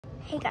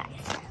Hey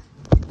guys,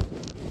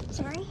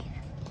 sorry,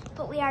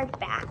 but we are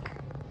back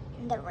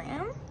in the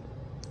room,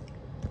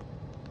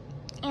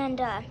 and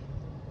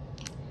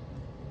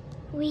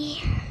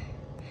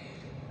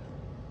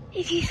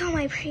if you saw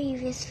my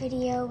previous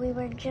video, we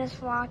were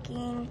just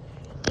walking,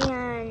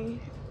 and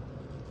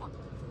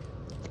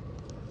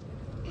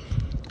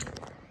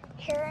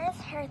here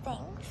is her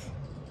things.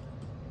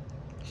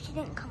 She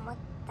didn't come with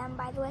them,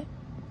 by the way.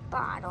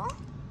 Bottle,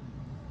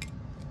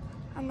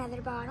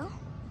 another bottle,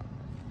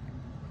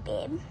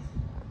 bib,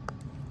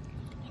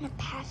 and a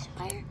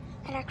pacifier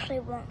that actually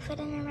won't fit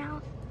in her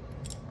mouth.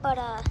 But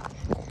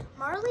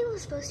Marley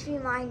was supposed to be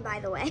mine, by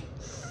the way,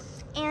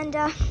 and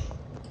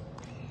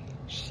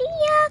she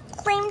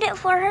claimed it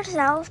for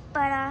herself,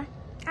 but I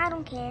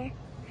don't care,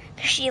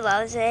 because she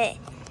loves it,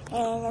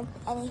 and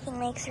if anything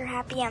makes her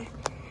happy, I'm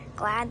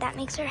glad that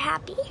makes her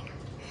happy.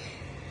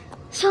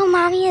 So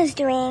mommy is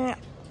doing,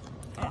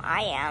 well,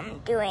 I am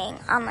doing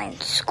online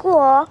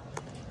school,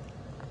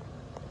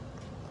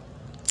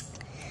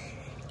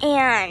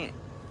 and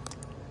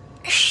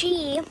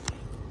she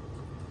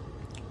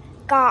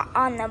got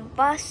on the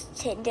bus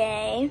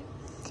today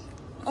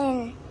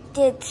and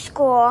did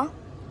school.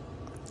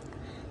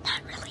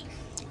 Not really.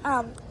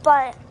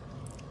 But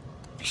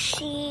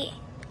she,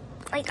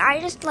 I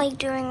just like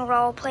doing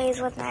role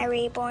plays with my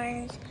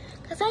Reborns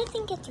because I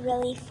think it's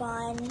really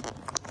fun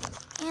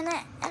and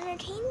it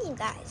entertains you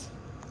guys.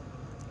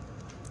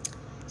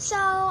 So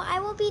I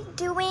will be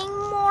doing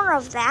more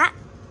of that.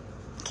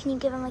 Can you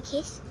give him a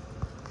kiss?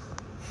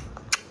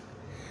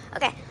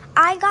 Okay,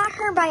 I got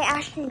her by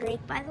Ashton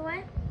Drake, by the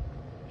way.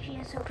 She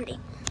is so pretty.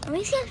 Let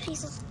me see if she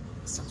still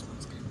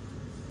smells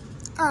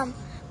good.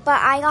 But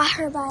I got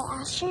her by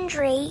Ashton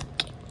Drake,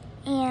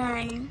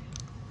 and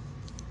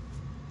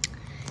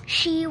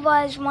she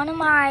was one of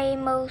my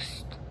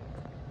most,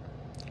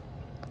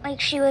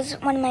 she was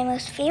one of my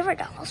most favorite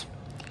dolls.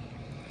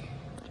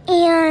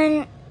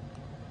 And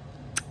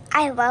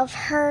I love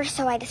her,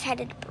 so I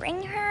decided to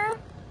bring her.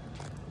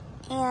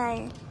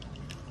 And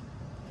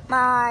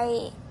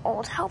my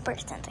old helper,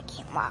 since I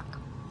can't walk,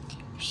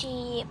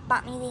 she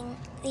bought me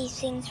these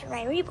things for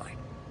my Reborn.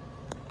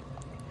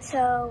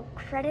 So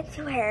credit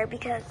to her,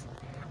 because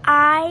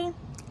I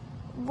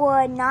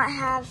would not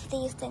have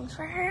these things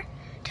for her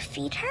to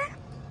feed her.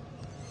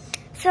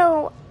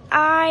 So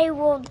I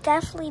will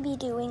definitely be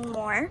doing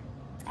more.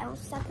 I will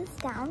set this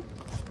down.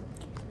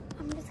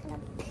 I'm just gonna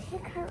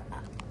pick her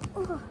up.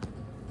 Oh.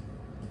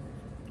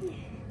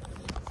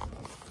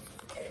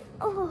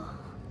 Oh.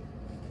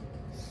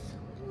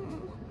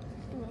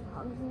 Doing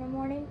hugs in the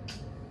morning.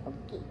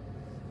 Okay.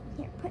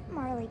 Here, put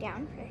Marley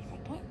down for a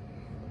second.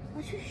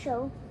 Let's just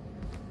show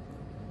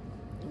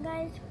you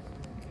guys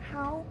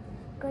how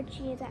good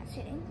she is at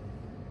sitting.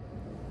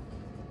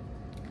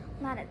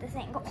 Not at this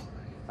angle,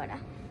 but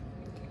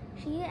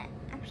she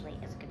actually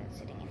is good at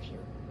sitting if you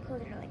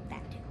pose her like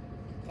that too.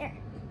 There.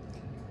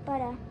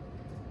 But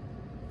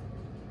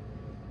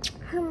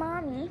her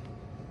mommy,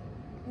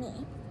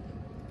 me.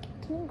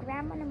 Can you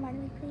grab one of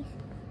Marley, please?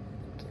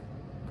 Thank you.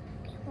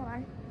 Okay, hold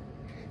on.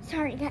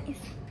 Sorry, guys.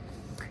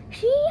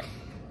 She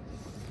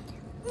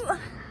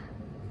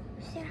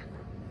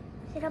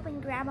sit up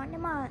and grab onto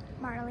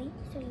Marley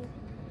so you can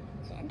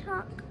sit and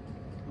talk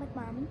with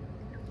mommy.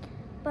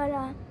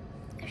 But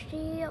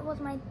she was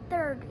my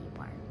third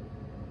Reborn.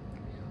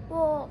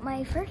 Well,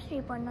 my first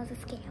Reborn was a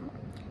scam.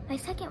 My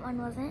second one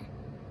wasn't.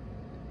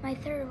 My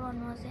third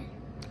one wasn't.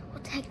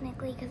 Well,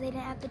 technically, because they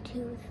didn't have the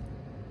tooth.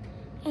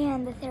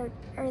 And the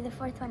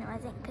fourth one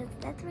wasn't, because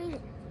that's the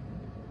reason.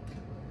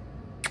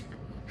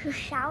 So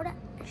shout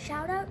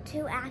out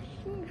to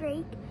Ashton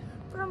Drake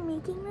for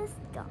making this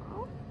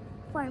doll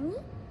for me,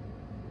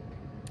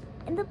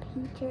 and the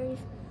painters,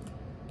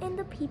 and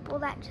the people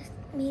that just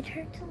made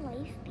her to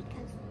life,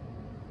 because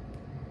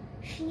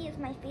she is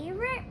my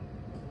favorite.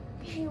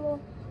 She will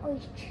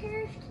always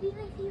cherish to be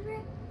my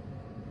favorite.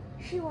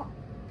 She will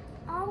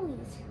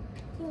always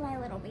be my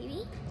little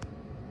baby.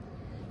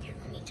 Here,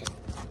 let me just,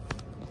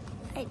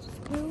 I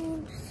just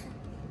moved.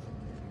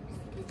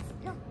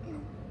 No.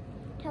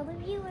 Tell the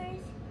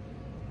viewers.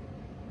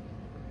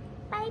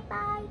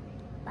 Bye-bye.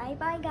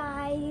 Bye-bye,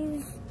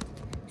 guys.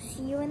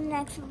 See you in the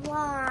next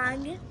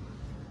vlog.